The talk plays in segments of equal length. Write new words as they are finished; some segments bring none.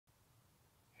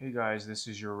Hey guys, this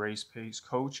is your RacePace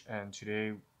coach, and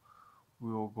today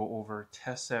we will go over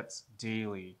test sets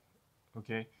daily.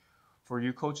 Okay, for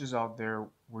you coaches out there,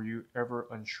 were you ever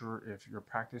unsure if your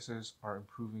practices are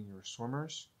improving your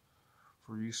swimmers?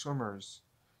 For you swimmers,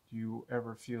 do you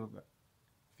ever feel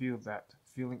that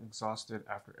feeling exhausted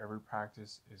after every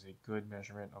practice is a good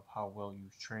measurement of how well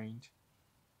you've trained?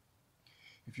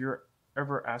 If you're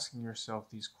ever asking yourself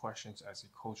these questions as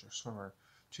a coach or swimmer,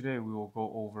 today we will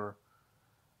go over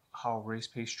how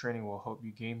race-paced training will help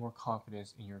you gain more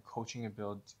confidence in your coaching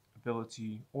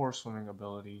ability or swimming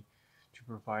ability to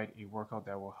provide a workout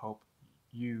that will help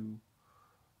you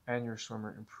and your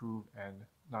swimmer improve and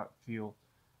not feel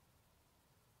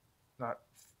not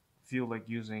feel like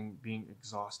using being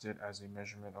exhausted as a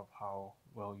measurement of how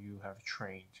well you have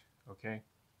trained. Okay.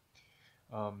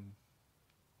 um,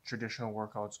 Traditional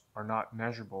workouts are not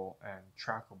measurable and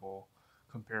trackable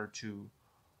compared to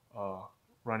uh,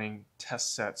 running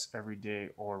test sets every day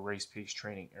or race pace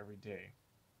training every day.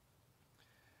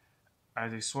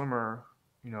 As a swimmer,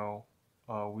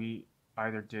 we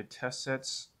either did test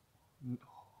sets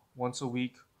once a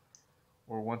week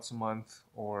or once a month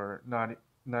or not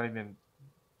even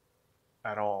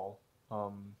at all.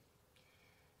 Um,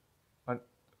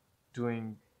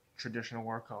 Doing traditional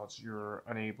workouts, you're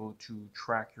unable to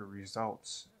track your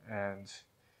results. And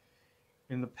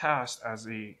in the past, as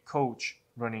a coach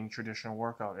running traditional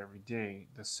workout every day,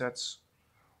 the sets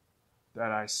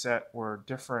that I set were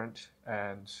different,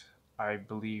 and I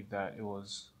believe that it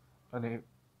was una-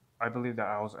 I believe that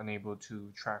I was unable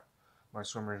to track my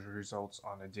swimmers' results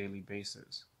on a daily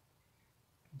basis.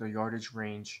 The yardage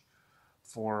range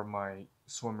for my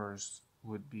swimmers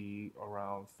would be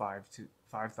around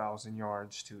 5,000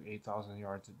 yards to 8,000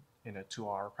 yards in a 2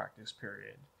 hour practice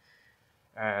period,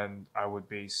 and I would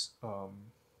base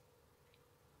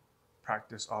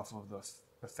practice off of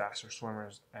the faster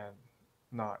swimmers and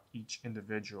not each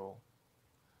individual.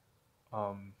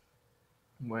 Um,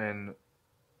 when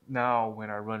when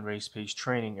I run race pace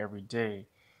training every day,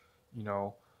 you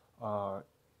know, uh,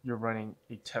 you're running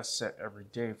a test set every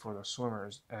day for the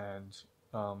swimmers, and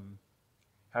um,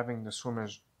 having the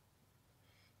swimmers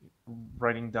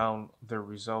writing down their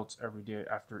results every day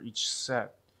after each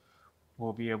set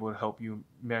will be able to help you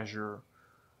measure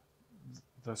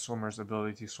the swimmer's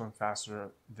ability to swim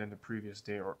faster than the previous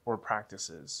day or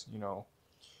practices.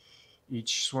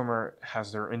 Each swimmer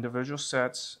has their individual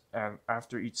sets, and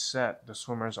after each set, the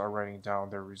swimmers are writing down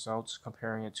their results,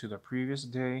 comparing it to the previous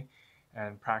day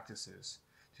and practices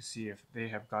to see if they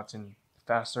have gotten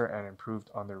faster and improved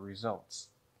on their results.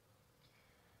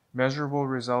 Measurable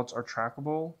results are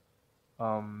trackable.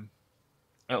 Um,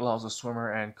 it allows the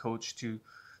swimmer and coach to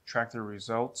track their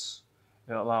results.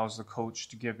 It allows the coach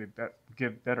to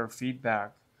give better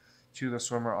feedback to the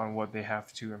swimmer on what they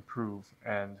have to improve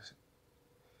and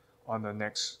on the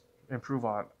next improve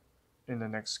on in the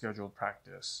next scheduled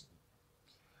practice.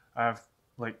 I have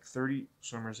like 30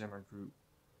 swimmers in my group,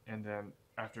 and then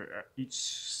after each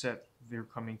set, they're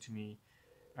coming to me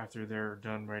after they're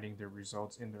done writing their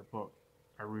results in their book.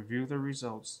 I review the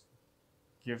results,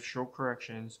 give short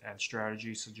corrections and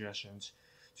strategy suggestions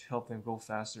to help them go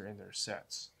faster in their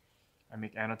sets. I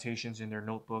make annotations in their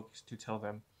notebooks to tell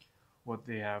them what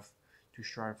they have to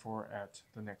strive for at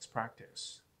the next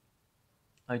practice.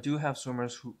 I do have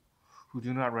swimmers who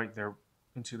do not write their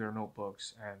into their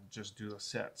notebooks and just do the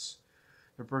sets.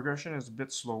 The progression is a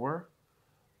bit slower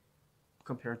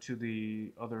compared to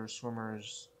the other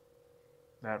swimmers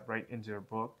that write in their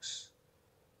books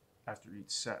after each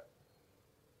set.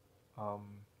 Um,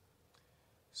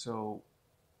 so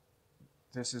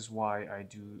this is why I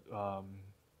do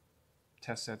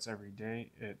test sets every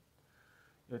day.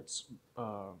 It's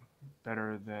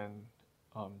better than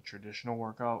traditional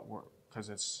workout because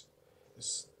it's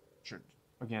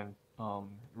again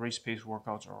race pace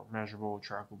workouts are measurable,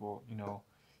 trackable.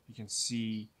 You can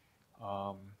see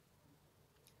um,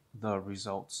 the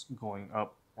results going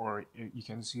up, or you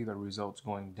can see the results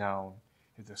going down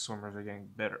if the swimmers are getting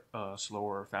better,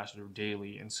 slower, faster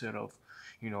daily instead of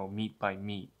meet by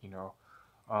meet.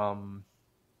 Um,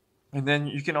 and then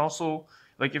you can also,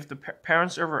 like, if the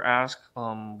parents ever ask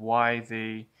why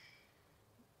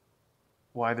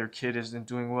their kid isn't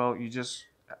doing well, you just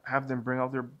have them bring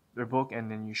out their book,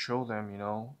 and then you show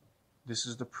them, this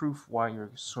is the proof why your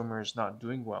swimmer is not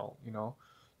doing well.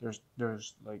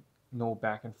 There's like no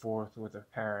back and forth with a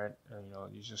parent.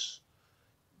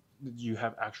 You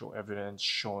have actual evidence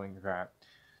showing that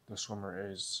the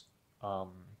swimmer is um,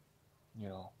 you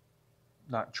know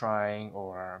not trying,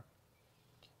 or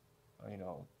you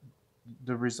know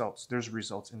there's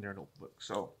results in their notebook.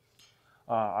 So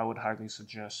I would highly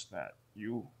suggest that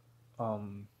you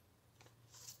um,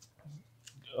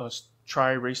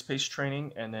 try RacePace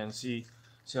training and then see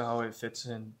how it fits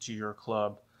into your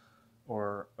club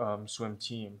or swim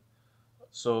team.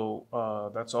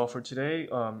 So that's all for today.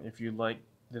 If you like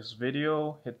this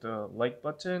video, hit the like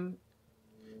button.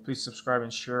 Please subscribe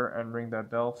and share and ring that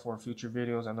bell for future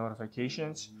videos and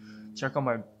notifications. Check out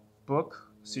my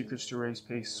book, Secrets to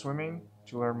RacePace Swimming,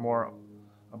 to learn more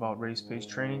about RacePace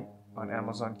training on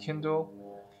Amazon Kindle.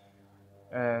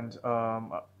 And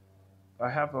I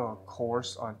have a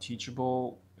course on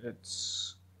Teachable.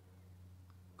 It's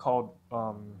called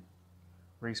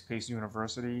RacePace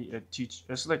University.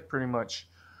 It's like pretty much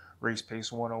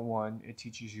RacePace 101. It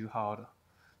teaches you how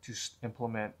to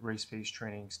implement RacePace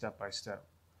training step by step.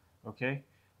 Okay,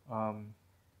 um,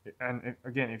 and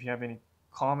again, if you have any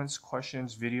comments,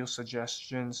 questions, video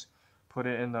suggestions, put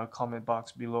it in the comment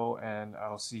box below, and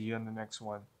I'll see you in the next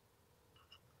one.